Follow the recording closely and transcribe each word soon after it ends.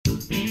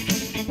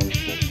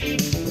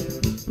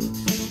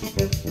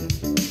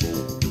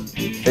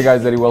Hey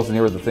guys, Eddie Wilson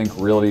here with the Think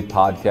Realty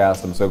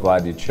podcast. I'm so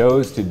glad you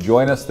chose to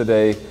join us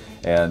today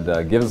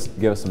and give us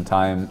some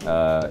time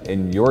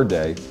in your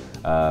day.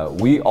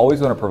 We always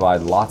want to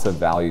provide lots of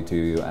value to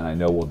you, and I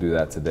know we'll do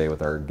that today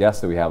with our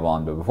guest that we have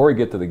on. But before we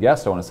get to the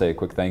guest, I want to say a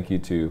quick thank you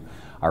to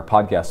our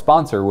podcast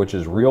sponsor, which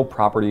is Real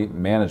Property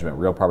Management.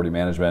 Real Property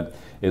Management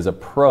is a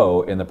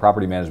pro in the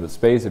property management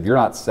space. If you're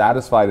not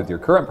satisfied with your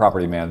current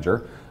property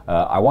manager,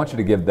 I want you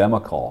to give them a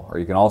call, or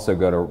you can also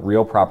go to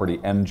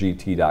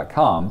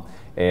realpropertymgt.com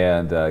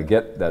and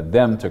get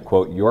them to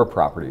quote your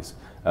properties.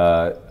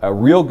 A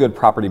real good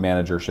property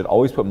manager should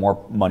always put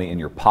more money in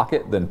your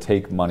pocket than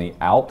take money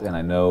out, and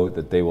I know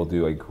that they will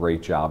do a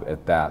great job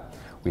at that.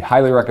 We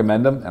highly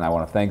recommend them, and I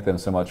want to thank them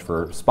so much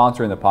for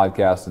sponsoring the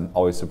podcast and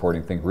always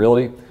supporting Think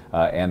Realty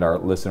and our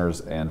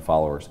listeners and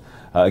followers.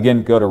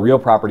 Again, go to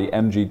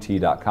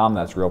realpropertymgt.com.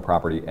 That's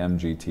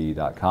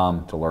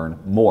realpropertymgt.com to learn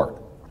more.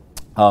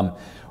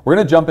 We're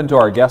going to jump into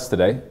our guest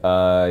today.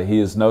 He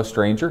is no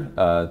stranger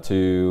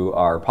to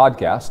our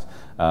podcast.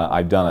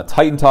 I've done a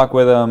Titan Talk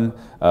with him.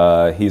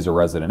 He's a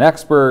resident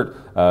expert.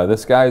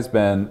 This guy's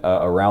been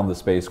around the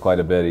space quite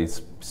a bit. He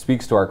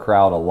speaks to our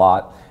crowd a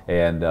lot.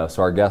 And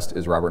so our guest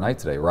is Robert Knight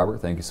today. Robert,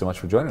 thank you so much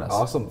for joining us.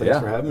 Awesome. Thanks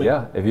for having me.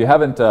 Yeah. If you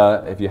haven't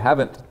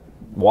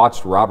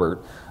watched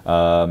Robert,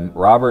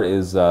 Robert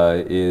is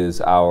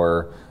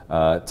our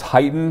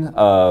Titan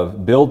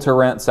of Build to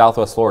Rent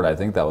Southwest Florida. I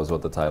think that was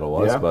what the title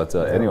was. Yeah. But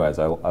anyways,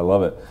 I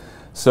love it.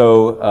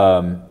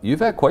 So you've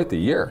had quite the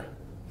year.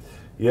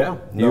 Yeah.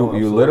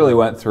 You literally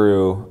went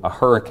through a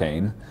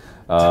hurricane.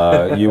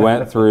 You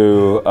went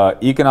through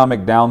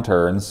economic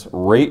downturns,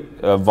 rate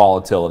of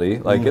volatility.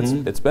 Like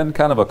it's been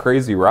kind of a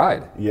crazy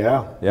ride.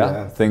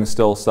 Yeah. Things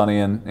still sunny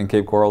in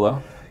Cape Coral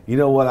though? You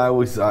know what,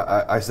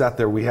 I sat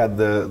there, we had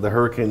the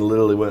hurricane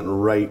literally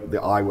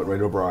the eye went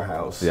right over our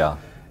house. Yeah.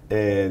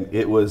 And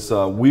it was,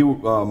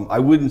 I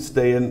wouldn't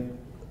stay in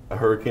a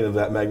hurricane of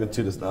that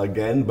magnitude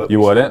again, but you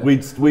wouldn't?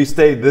 We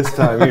stayed this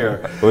time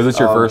here. Was this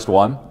your first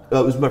one?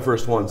 It was my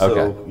first one. So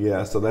okay.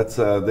 Yeah, so that's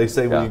they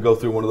say when you go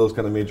through one of those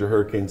kind of major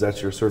hurricanes,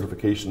 that's your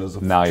certification as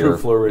a now true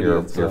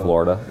Floridian. You're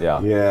Florida.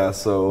 Yeah. Yeah.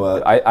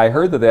 So I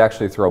heard that they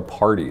actually throw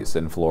parties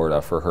in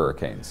Florida for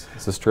hurricanes.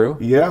 Is this true?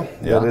 Yeah.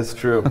 That is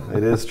true.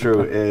 It is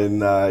true.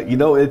 And you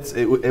know,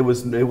 it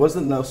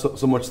wasn't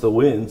so much the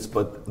winds,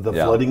 but the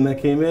flooding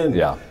that came in.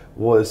 Yeah.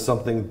 Was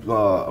something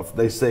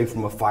they say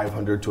from a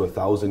 500 to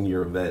 1,000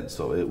 year event.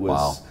 So it was.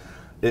 Wow.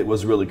 It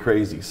was really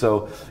crazy.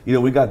 So, you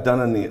know, we got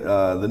done on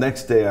the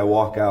next day. I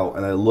walk out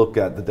and I look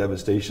at the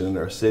devastation in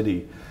our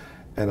city,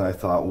 and I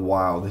thought,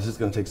 wow, this is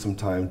going to take some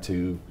time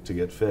to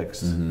get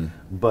fixed.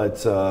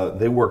 But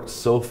they worked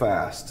so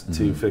fast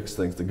to fix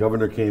things. The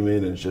governor came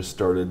in and just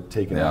started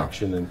taking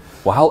action. And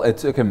well, it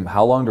took him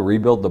how long to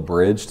rebuild the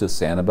bridge to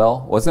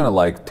Sanibel? Wasn't it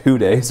like 2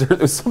 days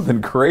or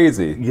something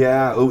crazy?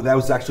 Yeah, that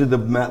was actually the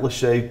Matt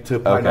Lachey to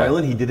Pine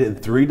Island. He did it in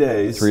 3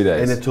 days. 3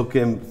 days. And it took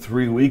him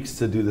 3 weeks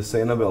to do the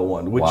Sanibel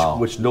one,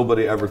 which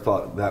nobody ever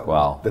thought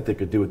that they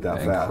could do it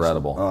that fast.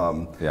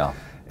 Incredible. Yeah.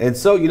 And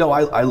so, you know,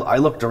 I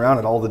looked around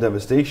at all the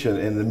devastation,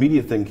 and the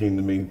immediate thing came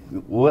to me,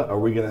 what are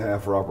we going to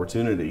have for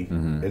opportunity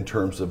in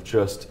terms of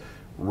just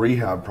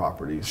rehab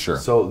properties? Sure.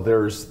 So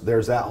there's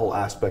that whole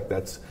aspect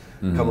that's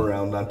come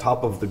around on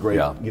top of the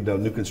great, you know,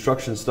 new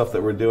construction stuff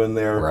that we're doing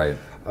there. Right.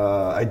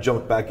 I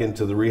jumped back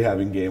into the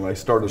rehabbing game. I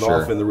started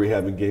off in the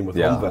rehabbing game with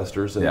home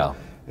investors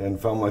and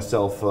found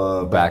myself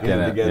back in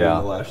it again in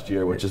the last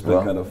year, which has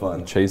been kind of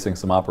fun. Chasing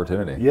some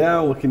opportunity. Yeah,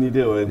 what can you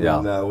do? And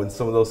when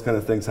some of those kind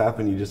of things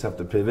happen, you just have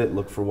to pivot,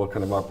 look for what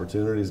kind of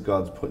opportunities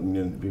God's putting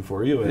in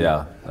before you. And,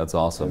 that's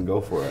awesome. And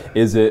go for it.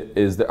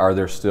 Are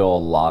there still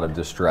a lot of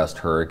distressed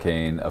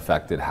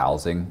hurricane-affected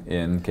housing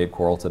in Cape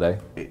Coral today?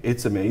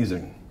 It's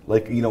amazing.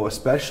 Like, you know,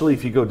 especially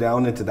if you go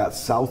down into that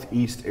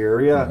southeast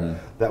area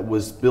that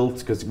was built,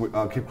 because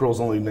Cape Coral is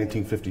only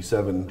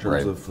 1957 in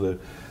terms of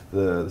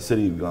the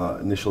city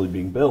initially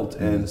being built,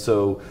 and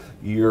so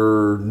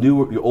your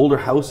older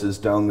houses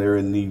down there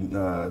in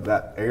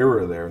that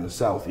era there in the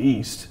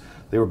southeast,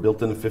 they were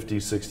built in the 50s,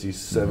 60s,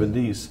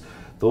 70s.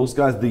 Those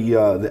guys,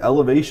 the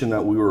elevation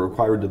that we were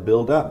required to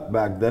build up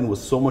back then was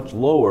so much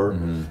lower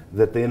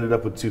that they ended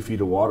up with 2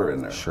 feet of water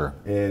in there. Sure.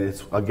 And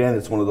it's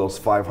one of those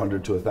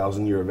 500 to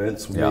 1,000 year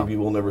events. Maybe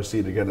we'll never see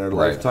it again in our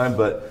lifetime,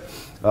 but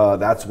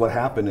that's what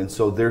happened. And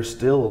so there's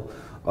still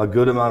a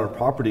good amount of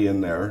property in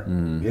there,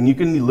 and you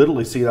can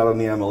literally see it out on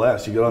the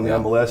MLS. You get on the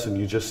MLS and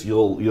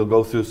you'll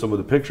go through some of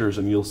the pictures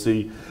and you'll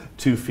see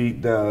 2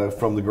 feet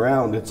from the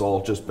ground. It's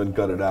all just been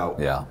gutted out.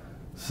 Yeah.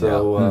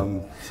 So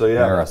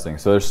Interesting.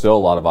 So there's still a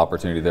lot of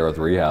opportunity there with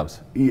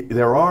rehabs.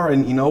 There are,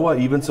 and you know what?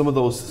 Even some of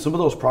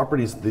those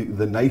properties,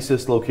 the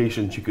nicest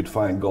locations you could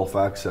find Gulf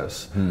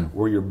access,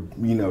 where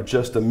you're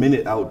just a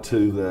minute out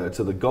to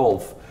the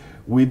Gulf.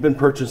 we've been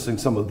purchasing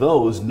some of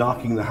those,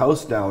 knocking the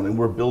house down, and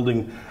we're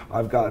building.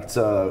 I've got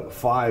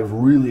 5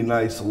 really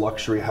nice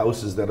luxury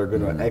houses that are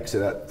going to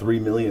exit at $3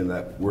 million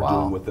that we're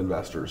doing with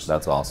investors.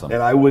 That's awesome.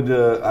 And I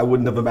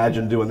wouldn't have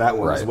imagined doing that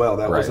one as well.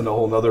 That wasn't a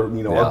whole nother,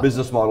 our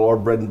business model, our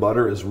bread and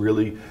butter is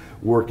really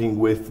working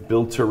with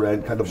build to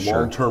rent, kind of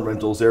long-term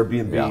rentals,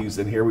 Airbnbs,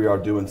 and here we are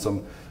doing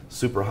some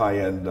super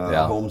high-end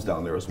homes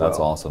down there as well. That's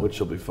awesome. Which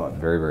will be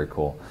fun. Very, very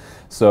cool.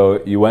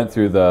 So you went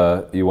through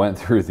the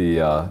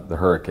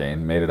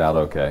hurricane, made it out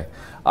okay.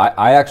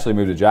 I actually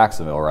moved to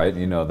Jacksonville, right?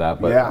 You know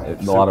that, but a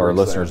lot of our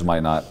listeners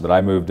might not. But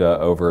I moved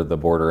over the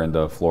border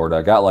into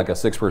Florida. Got like a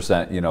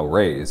 6%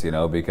 raise,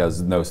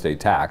 because no state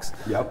tax.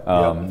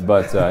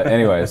 But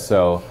anyway,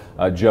 so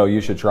Joe,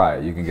 you should try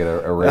it. You can get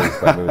a raise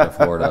by moving to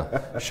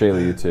Florida.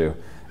 Shayla, you too.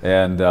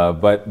 And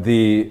but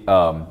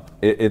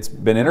it's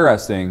been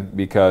interesting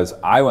because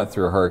I went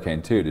through a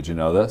hurricane too. Did you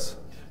know this?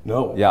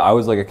 No. Yeah, I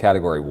was like a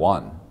Category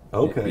 1.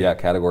 Okay. Yeah,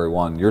 Category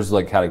 1. Yours is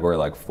like Category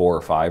like 4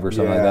 or 5 or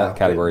something like that.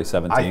 Category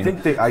 17.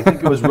 I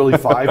think it was really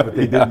 5, but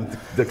they didn't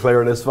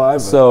declare it as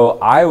 5. So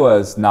I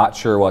was not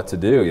sure what to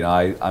do.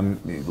 I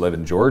live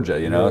in Georgia,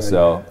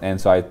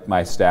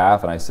 my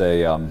staff and I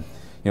say,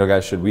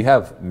 guys, should we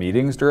have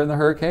meetings during the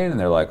hurricane? And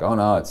they're like, oh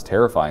no, it's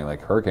terrifying.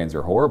 Like hurricanes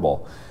are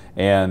horrible.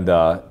 And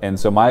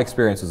so my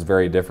experience was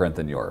very different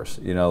than yours.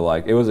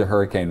 Like it was a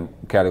hurricane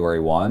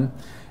Category 1.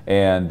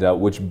 And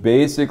which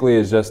basically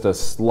is just a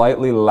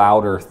slightly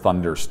louder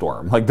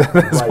thunderstorm, like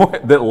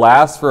that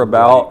lasts for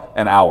about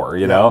an hour,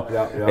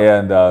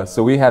 And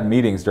so we had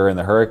meetings during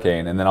the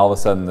hurricane, and then all of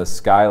a sudden the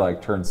sky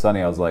like turned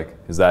sunny. I was like,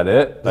 "Is that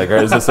it? Like,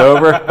 is this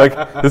over?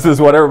 Like, this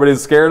is what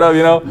everybody's scared of,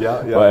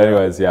 But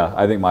anyways,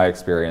 I think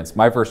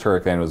my first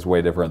hurricane was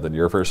way different than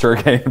your first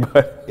hurricane,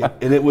 but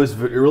and it was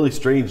really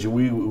strange.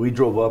 We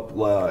drove up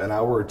an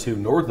hour or 2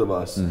 north of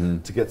us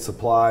to get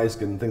supplies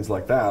and things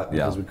like that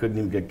because we couldn't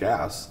even get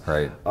gas.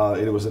 Right.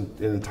 And it was an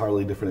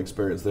entirely different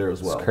experience there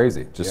as well. It's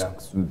crazy. Just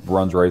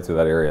runs right through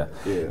that area.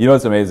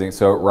 It's amazing.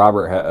 So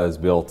Robert has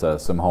built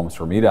some homes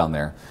for me down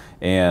there.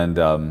 And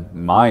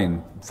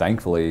mine,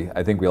 thankfully,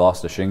 I think we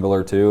lost a shingle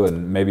or 2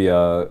 and maybe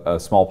a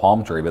small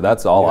palm tree. But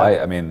that's all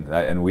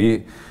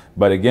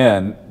but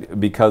again,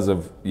 because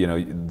of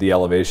the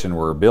elevation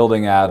we're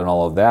building at and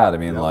all of that,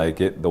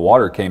 the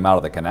water came out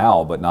of the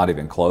canal, but not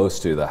even close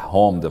to the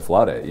home to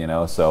flood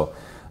it. So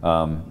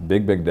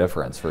big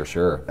difference for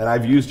sure. And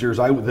I've used yours.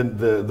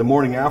 The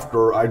morning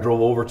after I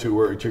drove over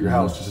to your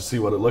house just to see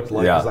what it looked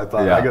like because I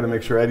thought I got to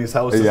make sure Eddie's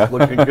house is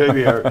looking good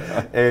here.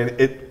 And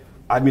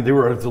there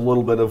was a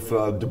little bit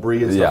of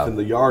debris and stuff in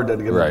the yard that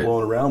had been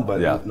blown around,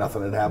 but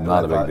nothing had happened.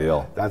 Not a big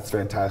deal. That's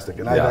fantastic.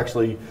 And I've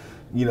actually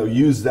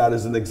used that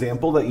as an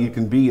example that you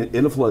can be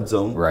in a flood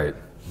zone,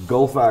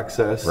 Gulf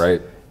access,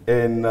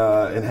 and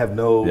have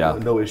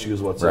no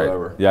issues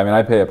whatsoever. Right. Yeah,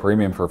 I pay a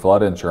premium for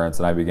flood insurance,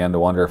 and I began to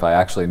wonder if I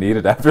actually need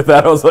it after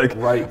that. I was like,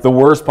 the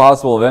worst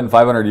possible event in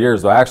 500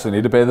 years. Do I actually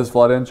need to pay this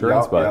flood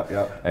insurance?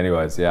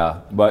 Anyways,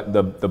 But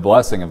the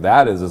blessing of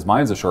that is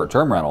mine's a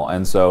short-term rental,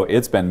 and so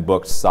it's been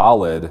booked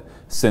solid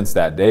since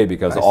that day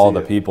because all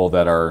the people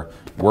that are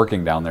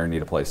working down there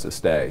need a place to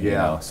stay.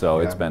 So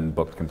it's been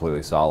booked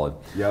completely solid.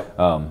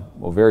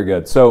 Well, very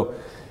good. So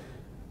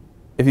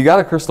if you got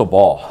a crystal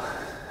ball,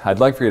 I'd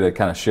like for you to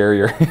kind of share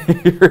your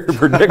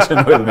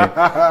prediction with me,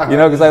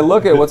 because I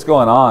look at what's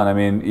going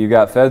on. You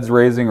got Feds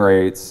raising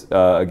rates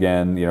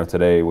again.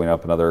 Today went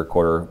up another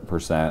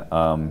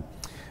 0.25%.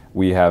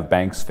 We have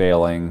banks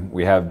failing.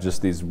 We have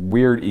just these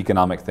weird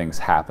economic things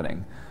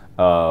happening.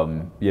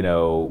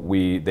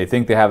 They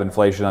think they have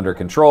inflation under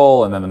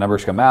control, and then the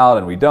numbers come out,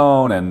 and we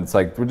don't, and it's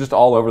like we're just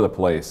all over the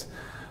place.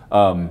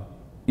 And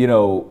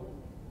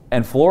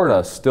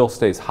Florida still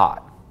stays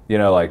hot.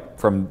 Like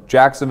from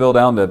Jacksonville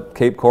down to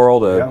Cape Coral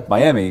to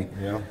Miami,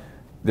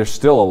 there's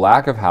still a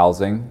lack of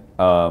housing.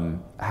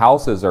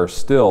 Houses are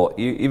still,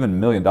 even $1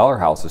 million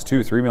houses, $2,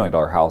 $3 million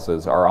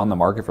houses are on the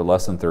market for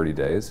less than 30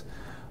 days.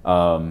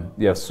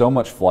 You have so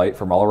much flight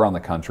from all around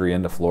the country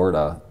into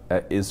Florida.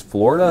 Is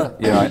Florida,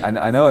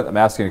 I know I'm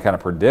asking you to kind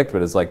of predict,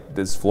 but it's like,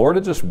 does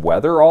Florida just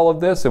weather all of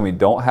this and we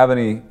don't have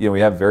any,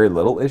 we have very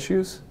little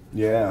issues?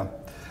 Yeah.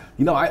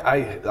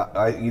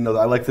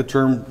 I like the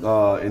term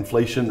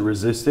inflation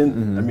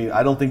resistant.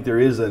 I don't think there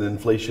is an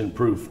inflation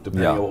proof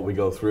depending on what we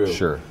go through.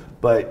 Sure.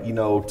 But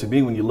to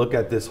me, when you look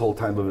at this whole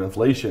time of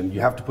inflation, you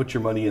have to put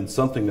your money in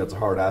something that's a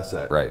hard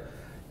asset. Right.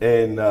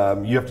 And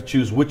you have to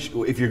choose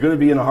if you're going to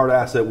be in a hard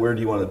asset, where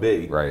do you want to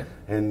be? Right.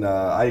 And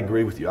I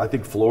agree with you. I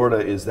think Florida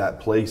is that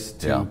place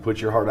to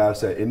put your hard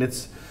asset, and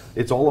it's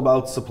all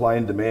about supply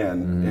and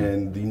demand,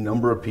 and the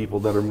number of people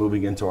that are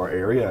moving into our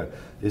area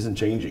isn't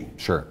changing.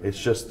 Sure. It's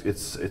just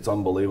it's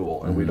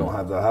unbelievable, and we don't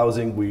have the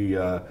housing. We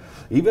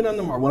even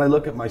when I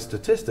look at my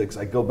statistics,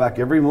 I go back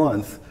every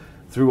month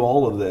through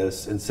all of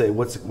this and say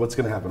what's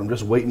going to happen. I'm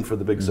just waiting for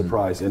the big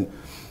surprise, and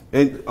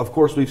of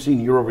course we've seen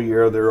year over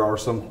year there are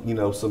some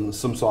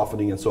some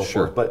softening and so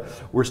forth, but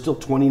we're still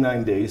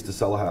 29 days to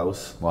sell a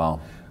house. Wow.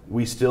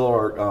 We still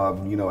are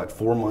at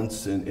 4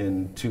 months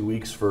and 2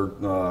 weeks for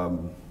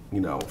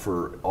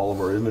for all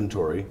of our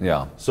inventory.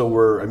 Yeah. So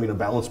a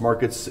balanced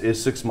market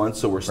is 6 months.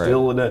 So we're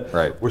still in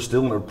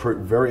a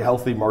very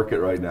healthy market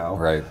right now.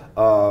 Right.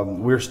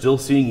 We're still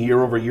seeing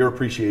year-over-year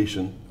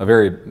appreciation. A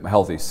very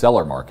healthy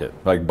seller market.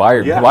 Like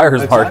buyer's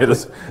exactly. market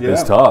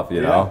is tough,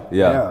 you know.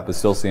 Yeah. But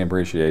still seeing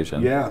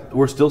appreciation. Yeah,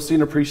 we're still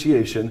seeing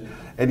appreciation.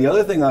 And the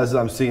other thing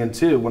I'm seeing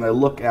too, when I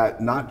look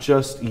at not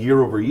just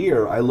year over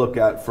year, I look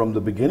at from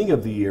the beginning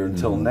of the year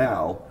until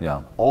now.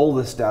 Yeah. All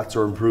the stats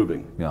are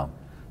improving. Yeah.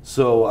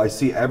 So I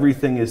see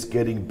everything is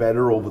getting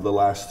better over the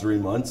last 3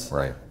 months.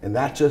 Right. And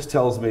that just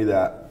tells me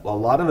that a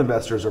lot of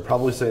investors are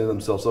probably saying to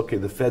themselves, okay,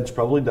 the Fed's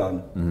probably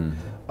done.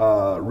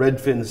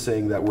 Redfin's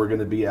saying that we're going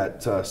to be at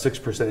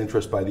 6%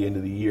 interest by the end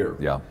of the year.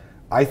 Yeah.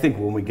 I think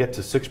when we get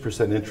to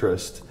 6%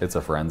 interest, it's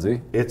a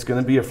frenzy. It's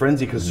going to be a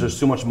frenzy because there's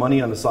so much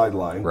money on the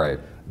sideline. Right.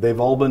 They've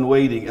all been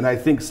waiting, and I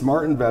think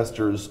smart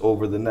investors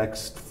over the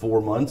next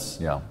 4 months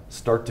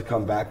start to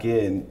come back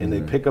in, and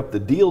they pick up the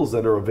deals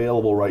that are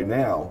available right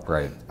now.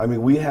 Right. I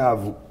mean, we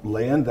have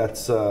land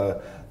that's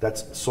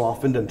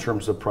softened in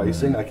terms of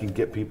pricing. I can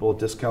get people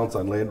discounts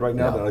on land right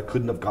now that I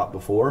couldn't have got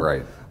before.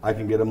 Right. I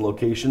can get them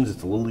locations.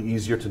 It's a little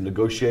easier to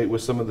negotiate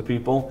with some of the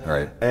people.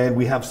 Right. And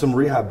we have some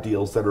rehab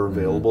deals that are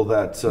available.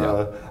 That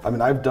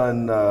I've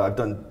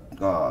done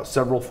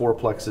several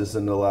fourplexes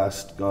in the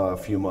last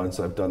few months.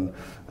 I've done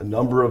a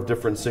number of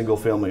different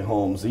single-family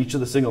homes. Each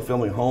of the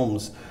single-family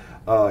homes,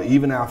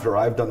 even after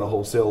I've done the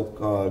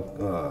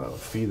wholesale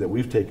fee that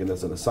we've taken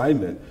as an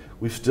assignment,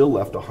 we've still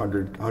left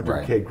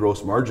 100K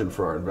gross margin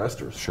for our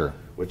investors. Sure.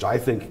 Which I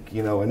think,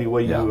 any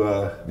way you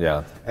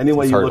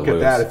It's look at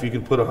that, if you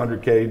can put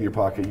 100K in your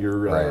pocket,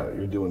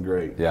 you're doing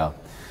great. Yeah.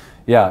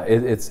 Yeah,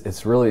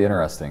 it's really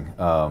interesting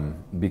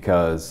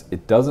because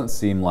it doesn't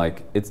seem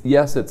like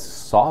it's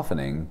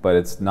softening, but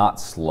it's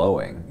not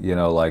slowing.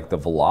 Like the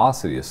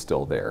velocity is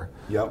still there.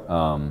 Yep.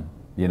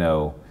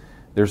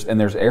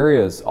 There's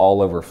areas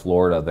all over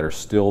Florida that are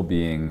still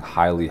being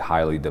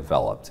highly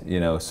developed.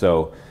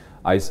 So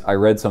I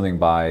read something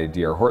by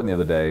D.R. Horton the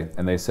other day,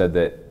 and they said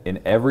that in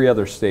every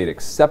other state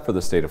except for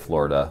the state of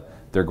Florida,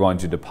 they're going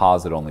to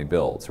deposit only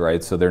builds,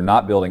 right? So they're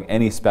not building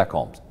any spec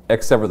homes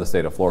except for the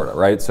state of Florida,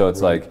 right? So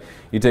it's like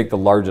you take the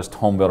largest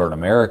home builder in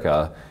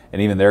America,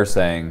 and even they're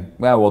saying,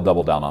 well, we'll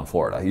double down on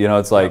Florida.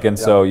 It's like,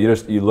 so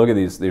you look at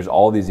these, there's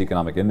all these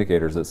economic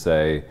indicators that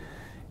say,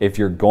 if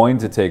you're going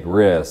to take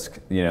risk,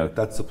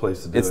 that's the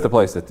place to do it. It's the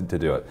place to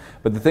do it.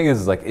 But the thing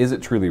is like, is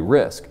it truly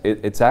risk?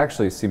 It's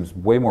actually seems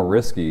way more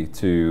risky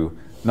to,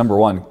 number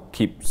one,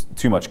 keep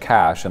too much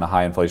cash in a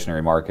high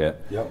inflationary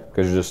market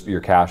because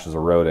your cash is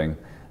eroding.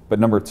 But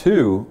number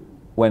two,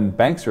 when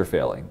banks are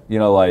failing,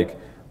 like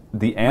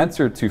the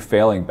answer to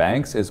failing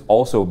banks is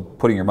also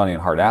putting your money in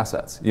hard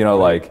assets.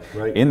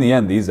 In the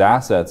end, these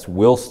assets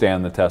will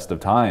stand the test of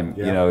time.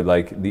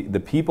 Like the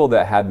people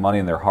that had money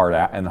in their hard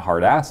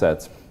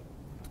assets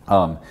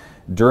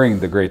during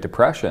the Great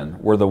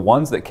Depression were the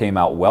ones that came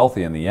out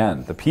wealthy in the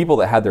end. The people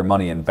that had their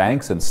money in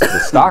banks and the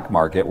stock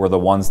market were the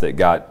ones that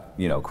got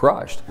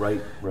crushed.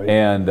 Right.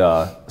 And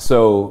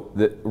so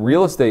the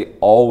real estate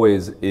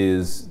always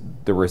is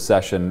the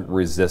recession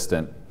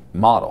resistant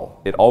model.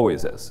 It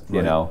always is,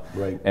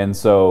 Right. And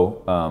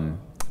so,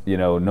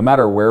 no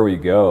matter where we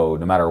go,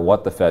 no matter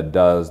what the Fed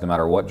does, no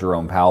matter what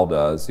Jerome Powell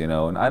does,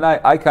 and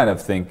I kind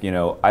of think,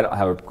 I don't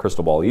have a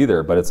crystal ball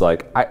either, but it's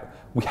like,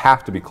 we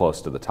have to be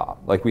close to the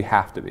top. Like we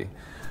have to be.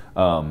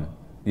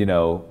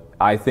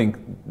 I think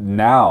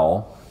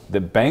now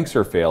that banks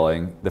are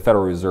failing, the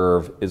Federal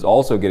Reserve is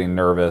also getting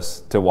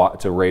nervous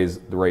to raise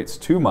the rates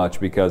too much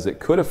because it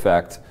could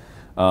affect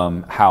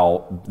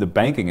how the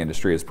banking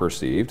industry is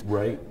perceived,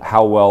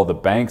 how well the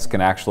banks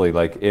can actually,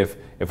 like if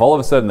all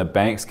of a sudden the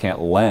banks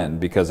can't lend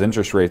because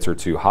interest rates are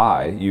too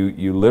high,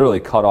 you literally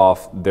cut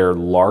off their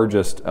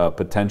largest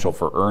potential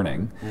for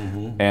earning.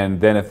 And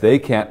then if they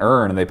can't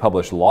earn and they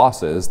publish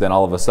losses, then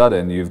all of a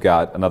sudden you've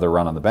got another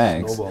run on the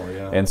banks.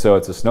 Snowball, And so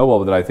it's a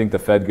snowball that I think the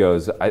Fed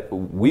goes,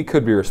 we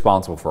could be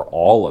responsible for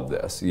all of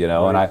this,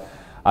 and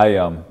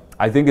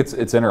I think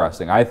it's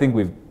interesting. I think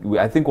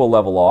we'll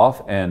level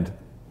off, and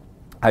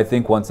I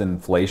think once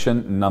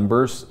inflation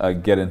numbers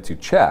get into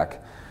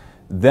check,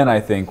 then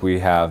I think we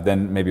have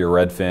maybe a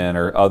Redfin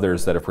or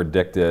others that have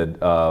predicted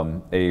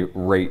a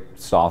rate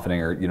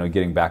softening or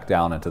getting back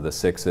down into the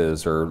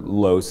sixes or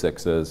low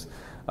sixes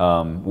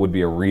would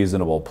be a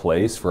reasonable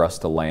place for us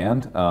to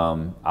land.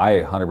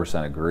 I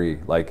 100% agree.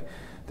 Like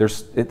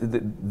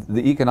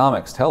the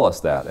economics tell us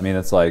that. I mean,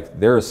 it's like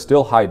there is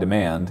still high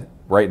demand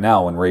right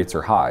now when rates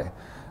are high.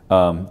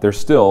 There's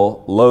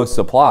still low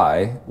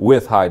supply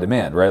with high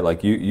demand, right?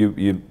 Like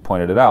you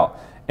pointed it out.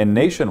 And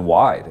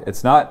nationwide,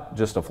 it's not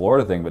just a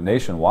Florida thing, but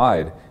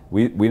nationwide,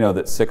 we know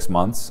that 6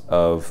 months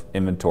of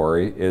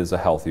inventory is a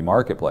healthy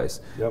marketplace.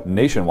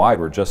 Nationwide,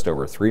 we're just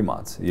over 3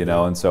 months,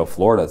 and so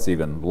Florida, it's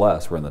even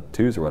less. We're in the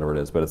 2s or whatever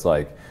it is, but it's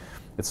like,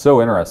 it's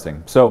so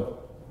interesting. So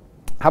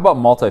how about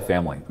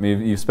multifamily? I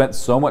mean, you've spent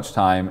so much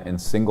time in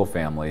single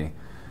family.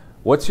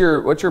 What's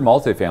your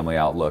multifamily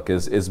outlook?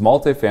 Is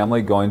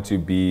multifamily going to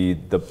be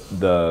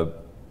the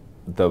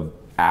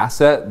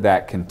asset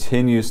that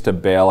continues to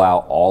bail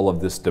out all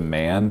of this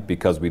demand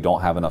because we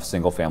don't have enough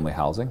single family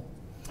housing?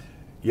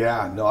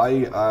 Yeah, no,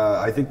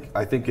 I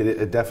think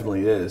it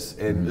definitely is.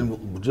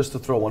 And just to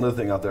throw one other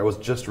thing out there, I was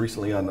just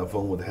recently on the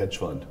phone with a hedge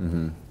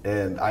fund,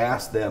 and I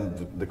asked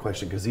them the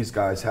question, because these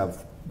guys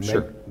have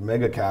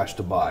mega cash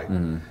to buy.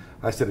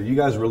 I said, "Are you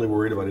guys really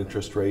worried about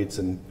interest rates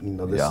and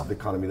the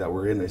economy that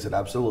we're in?" They said,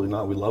 "Absolutely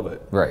not. We love it."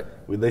 Right.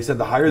 They said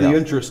the higher the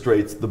interest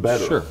rates, the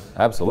better. Sure,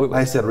 absolutely.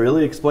 I said,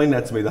 "Really? Explain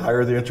that to me. The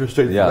higher the interest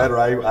rates, the better."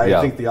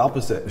 I think the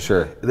opposite.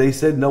 Sure. They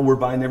said, "No, we're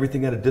buying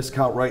everything at a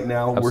discount right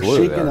now. Absolutely,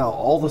 we're shaking out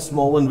all the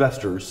small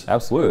investors."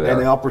 Absolutely.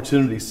 And the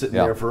opportunity sitting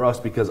there for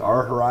us, because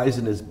our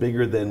horizon is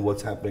bigger than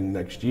what's happening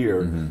next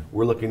year.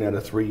 We're looking at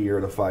a 3-year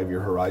and a 5-year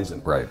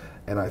horizon. Right.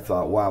 And I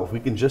thought, wow, if we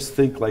can just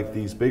think like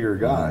these bigger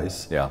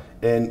guys,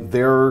 and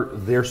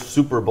they're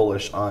super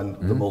bullish on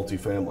the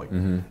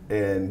multifamily,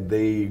 and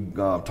they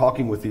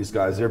talking with these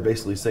guys, they're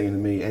basically saying to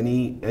me,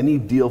 any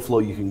deal flow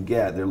you can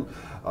get.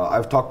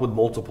 I've talked with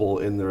multiple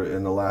in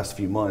the last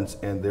few months,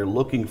 and they're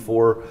looking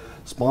for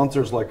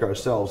sponsors like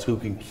ourselves who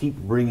can keep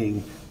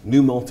bringing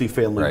new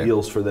multifamily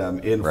deals for them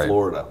in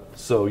Florida.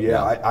 So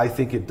I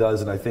think it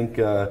does, and I think.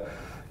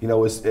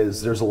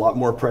 As there's a lot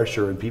more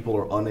pressure and people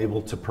are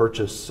unable to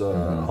purchase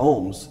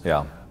homes,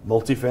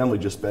 multifamily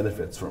just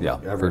benefits from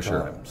it every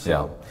time.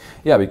 So.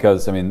 Yeah,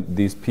 because I mean,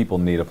 these people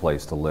need a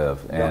place to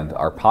live, and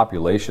our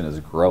population is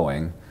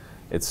growing.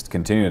 It's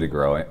continuing to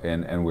grow,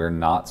 and we're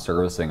not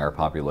servicing our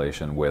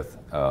population with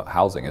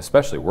housing,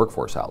 especially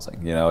workforce housing.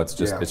 It's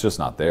just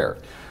not there.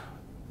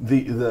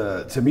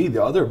 To me,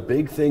 the other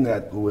big thing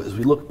that was,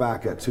 we look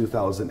back at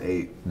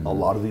 2008, a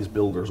lot of these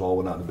builders all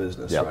went out of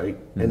business, right,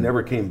 and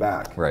never came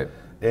back. Right.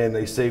 And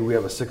they say we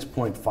have a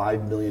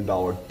 $6.5 million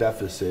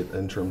deficit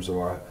in terms of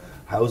our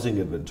housing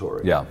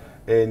inventory. Yeah.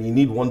 And you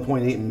need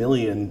 1.8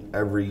 million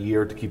every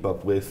year to keep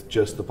up with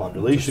just the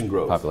population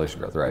growth. Population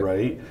growth, right.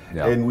 Right?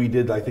 Yeah. And we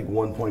did, I think,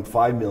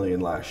 1.5 million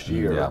last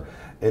year. Yeah.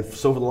 And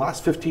so for the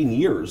last 15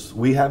 years,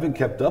 we haven't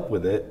kept up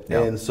with it.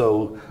 Yeah. And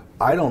so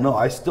I don't know.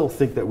 I still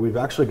think that we've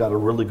actually got a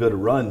really good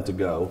run to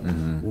go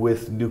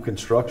with new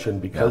construction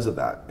because of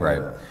that.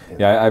 Right.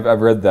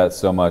 I've read that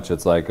so much.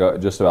 It's like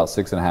just about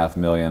 6.5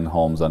 million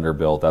homes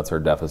underbuilt. That's our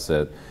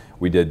deficit.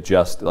 We did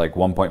just like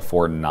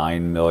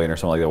 1.49 million or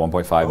something like that,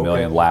 1.5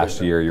 million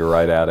last year. You're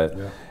right at it.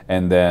 Yeah.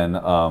 And then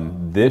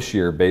this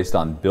year, based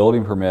on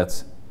building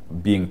permits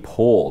being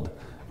pulled,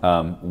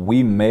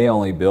 we may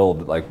only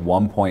build like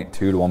 1.2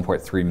 to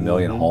 1.3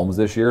 million homes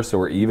this year. So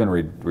we're even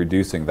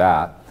reducing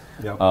that.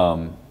 Yep.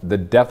 The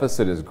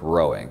deficit is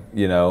growing,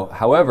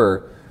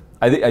 However,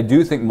 I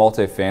do think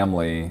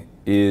multifamily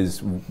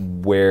is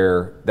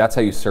where that's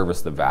how you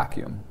service the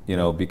vacuum,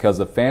 because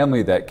a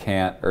family that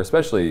can't, or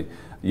especially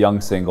young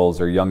singles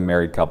or young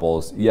married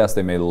couples, yes,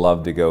 they may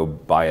love to go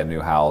buy a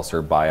new house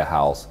or buy a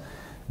house,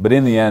 but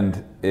in the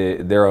end,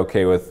 they're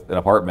okay with an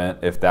apartment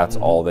if that's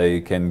all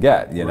they can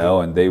get,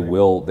 and they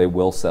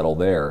will settle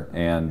there.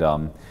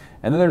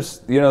 And then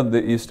there's,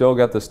 you still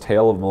got this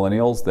tail of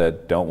millennials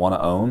that don't want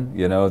to own,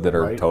 that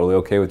are totally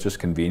okay with just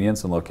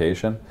convenience and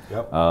location.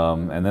 Yep.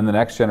 And then the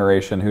next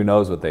generation, who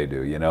knows what they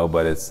do,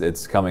 but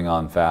it's coming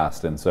on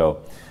fast. And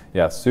so,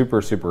 yeah,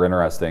 super, super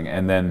interesting.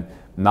 And then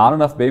not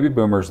enough baby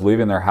boomers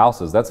leaving their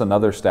houses. That's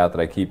another stat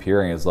that I keep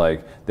hearing is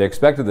like they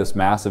expected this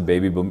massive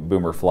baby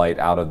boomer flight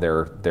out of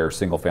their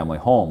single family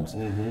homes.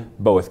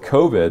 But with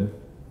COVID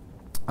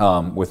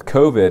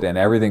and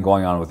everything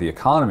going on with the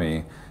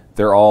economy,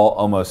 they're all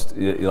almost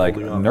like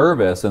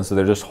nervous, and so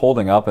they're just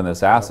holding up in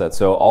this asset.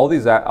 So all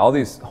these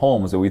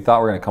homes that we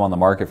thought were going to come on the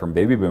market from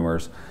baby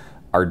boomers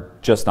are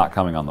just not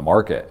coming on the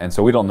market, and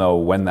so we don't know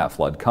when that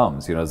flood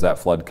comes. Does that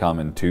flood come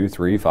in 2,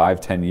 3,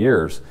 5, 10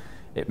 years?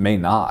 It may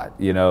not.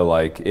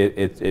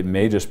 It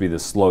may just be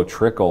this slow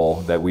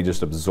trickle that we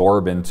just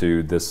absorb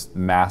into this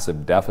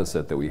massive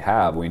deficit that we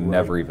have. We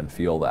never even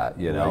feel that.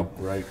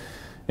 Right.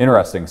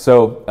 Interesting.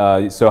 So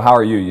how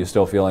are you? You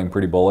still feeling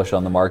pretty bullish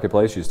on the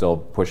marketplace? You still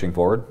pushing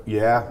forward?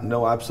 Yeah,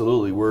 no,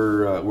 absolutely.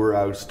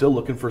 We're still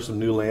looking for some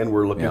new land.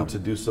 We're looking to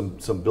do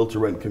some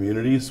built-to-rent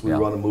communities. We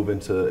want to move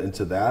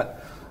into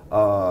that.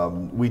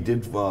 We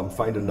did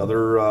find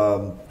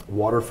another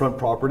waterfront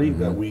property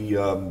that we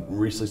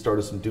recently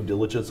started some due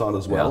diligence on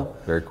as well.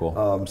 Yeah, very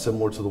cool.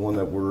 Similar to the one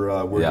that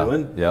we're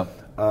doing. Yeah.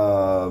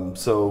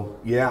 So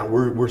yeah,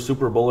 we're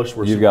super bullish.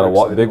 You've got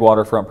a big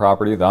waterfront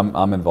property that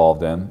I'm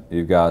involved in.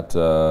 You've got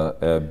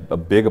a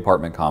big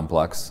apartment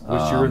complex,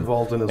 which you're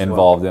involved in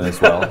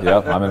as well.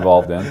 Yep, I'm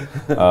involved in,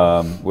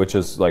 which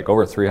is like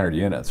over 300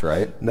 units,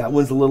 right? And that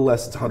one's a little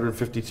less. It's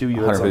 152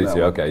 units.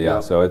 152. Okay, yeah.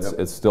 Yep. So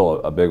it's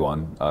still a big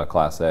one,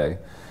 Class A.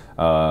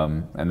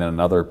 And then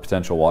another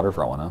potential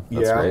waterfront one, huh?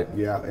 That's great.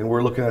 Yeah, and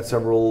we're looking at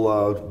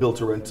several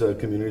built-to-rent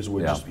communities,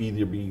 which just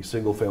either be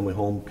single-family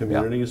home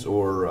communities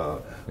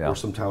or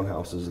some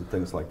townhouses and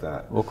things like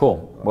that. Well,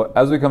 cool. Well,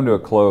 as we come to a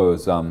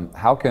close,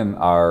 how can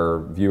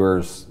our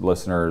viewers,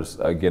 listeners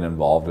get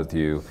involved with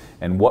you,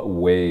 and what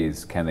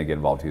ways can they get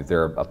involved with you? If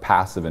they're a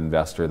passive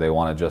investor, they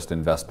want to just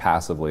invest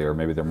passively, or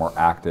maybe they're more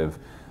active.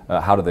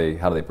 How do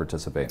they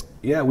participate?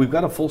 Yeah, we've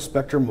got a full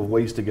spectrum of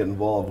ways to get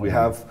involved. We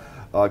have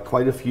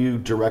quite a few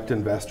direct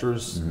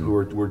investors who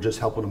we're just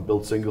helping them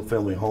build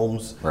single-family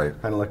homes, right?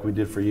 Kind of like we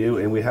did for you.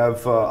 And we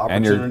have And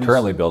opportunities. you're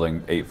currently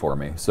building 8 for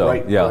me, so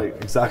right, yeah, right,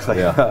 exactly.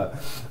 Yeah.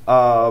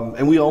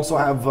 And we also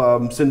have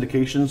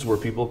syndications where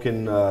people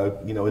can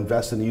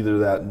invest in either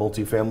that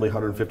multifamily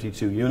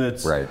 152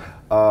 units, right?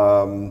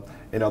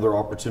 And other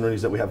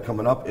opportunities that we have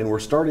coming up. And we're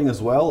starting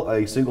as well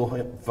a single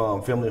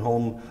family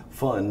home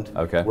fund,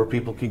 okay, where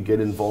people can get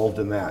involved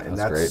in that. And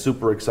that's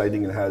super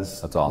exciting and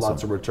has awesome.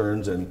 Lots of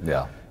returns. And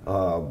yeah.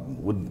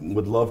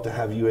 Would love to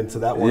have you into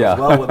that one yeah. as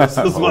well with us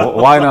as well.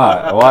 Why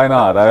not? Why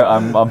not?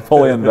 I'm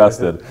fully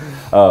invested.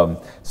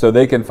 So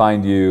they can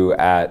find you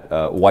at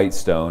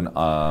Whitestone.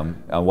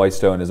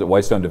 Whitestone, is it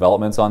Whitestone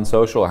Developments on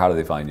social, or how do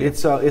they find you?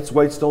 It's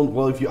Whitestone.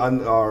 Well, if you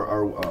on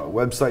our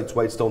website's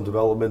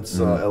whitestonedevelopments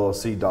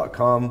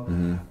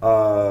LLC.com,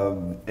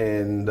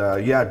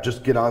 yeah,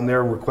 just get on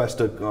there,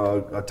 request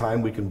a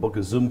time. We can book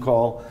a Zoom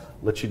call,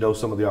 let you know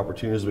some of the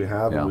opportunities we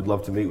have, and we'd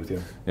love to meet with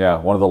you. Yeah,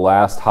 one of the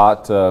last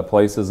hot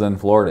places in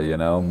Florida. You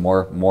know,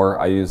 more.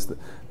 I use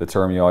the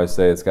term you always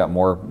say. It's got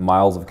more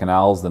miles of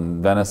canals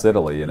than Venice,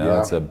 Italy. You know,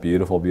 it's a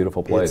beautiful,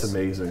 beautiful place. It's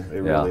amazing.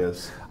 It really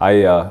is.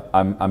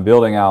 I'm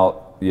building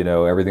out, you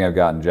know, everything I've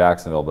got in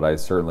Jacksonville, but I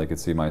certainly could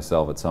see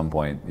myself at some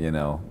point, you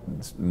know,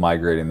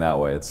 migrating that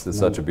way. It's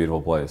such a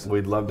beautiful place.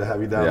 We'd love to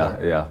have you down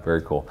there. Yeah,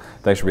 very cool.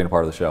 Thanks for being a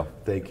part of the show.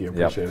 Thank you.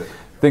 Appreciate it.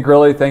 Think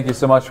Realty, thank you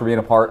so much for being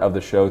a part of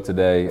the show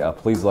today.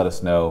 Please let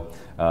us know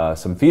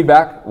some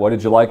feedback. What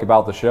did you like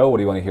about the show? What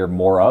do you want to hear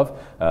more of?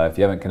 If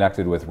you haven't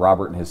connected with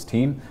Robert and his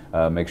team,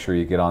 make sure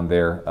you get on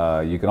there.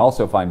 You can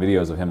also find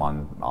videos of him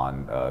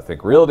on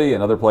Think Realty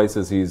and other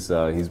places. He's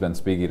been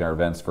speaking at our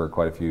events for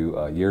quite a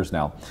few years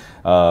now.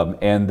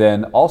 And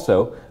then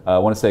also, I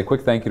want to say a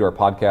quick thank you to our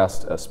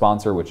podcast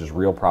sponsor, which is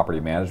Real Property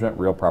Management.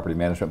 Real Property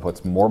Management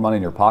puts more money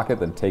in your pocket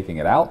than taking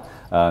it out.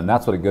 And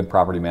that's what a good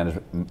property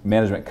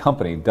management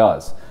company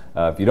does.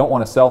 If you don't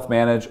want to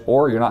self-manage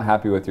or you're not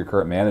happy with your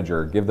current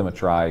manager, give them a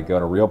try. Go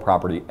to Real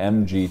Property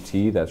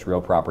MGT. That's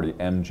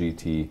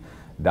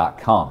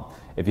realpropertymgt.com.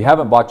 If you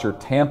haven't bought your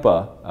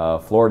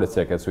Tampa, Florida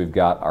tickets, we've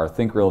got our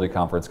Think Realty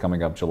conference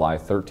coming up July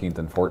 13th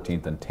and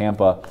 14th in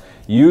Tampa.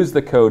 Use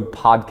the code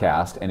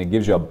PODCAST and it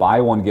gives you a buy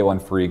one, get one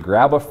free.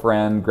 Grab a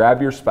friend,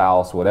 grab your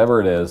spouse,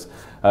 whatever it is.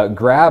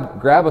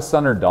 Grab a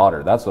son or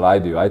daughter. That's what I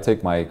do. I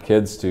take my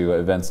kids to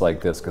events like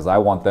this because I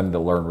want them to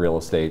learn real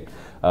estate.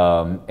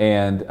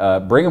 And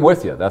bring them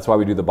with you. That's why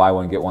we do the buy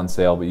one, get one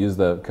sale, but use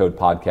the code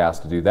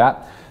PODCAST to do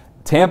that.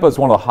 Tampa is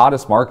one of the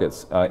hottest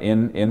markets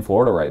in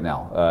Florida right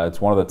now.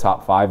 It's one of the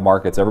top 5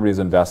 markets everybody's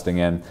investing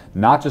in,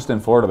 not just in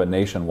Florida, but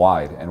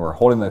nationwide. And we're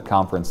holding the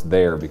conference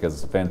there because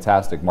it's a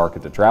fantastic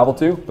market to travel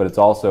to, but it's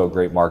also a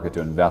great market to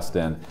invest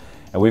in.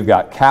 And we've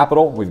got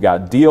capital, we've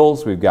got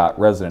deals, we've got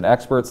resident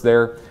experts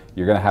there.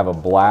 You're going to have a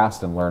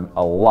blast and learn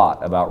a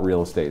lot about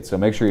real estate. So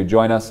make sure you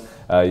join us.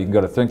 You can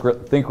go to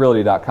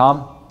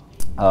thinkrealty.com.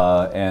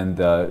 And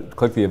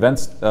click the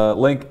events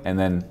link and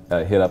then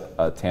hit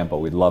up Tampa.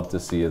 We'd love to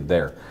see you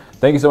there.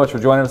 Thank you so much for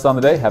joining us on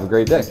the day. Have a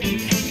great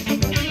day.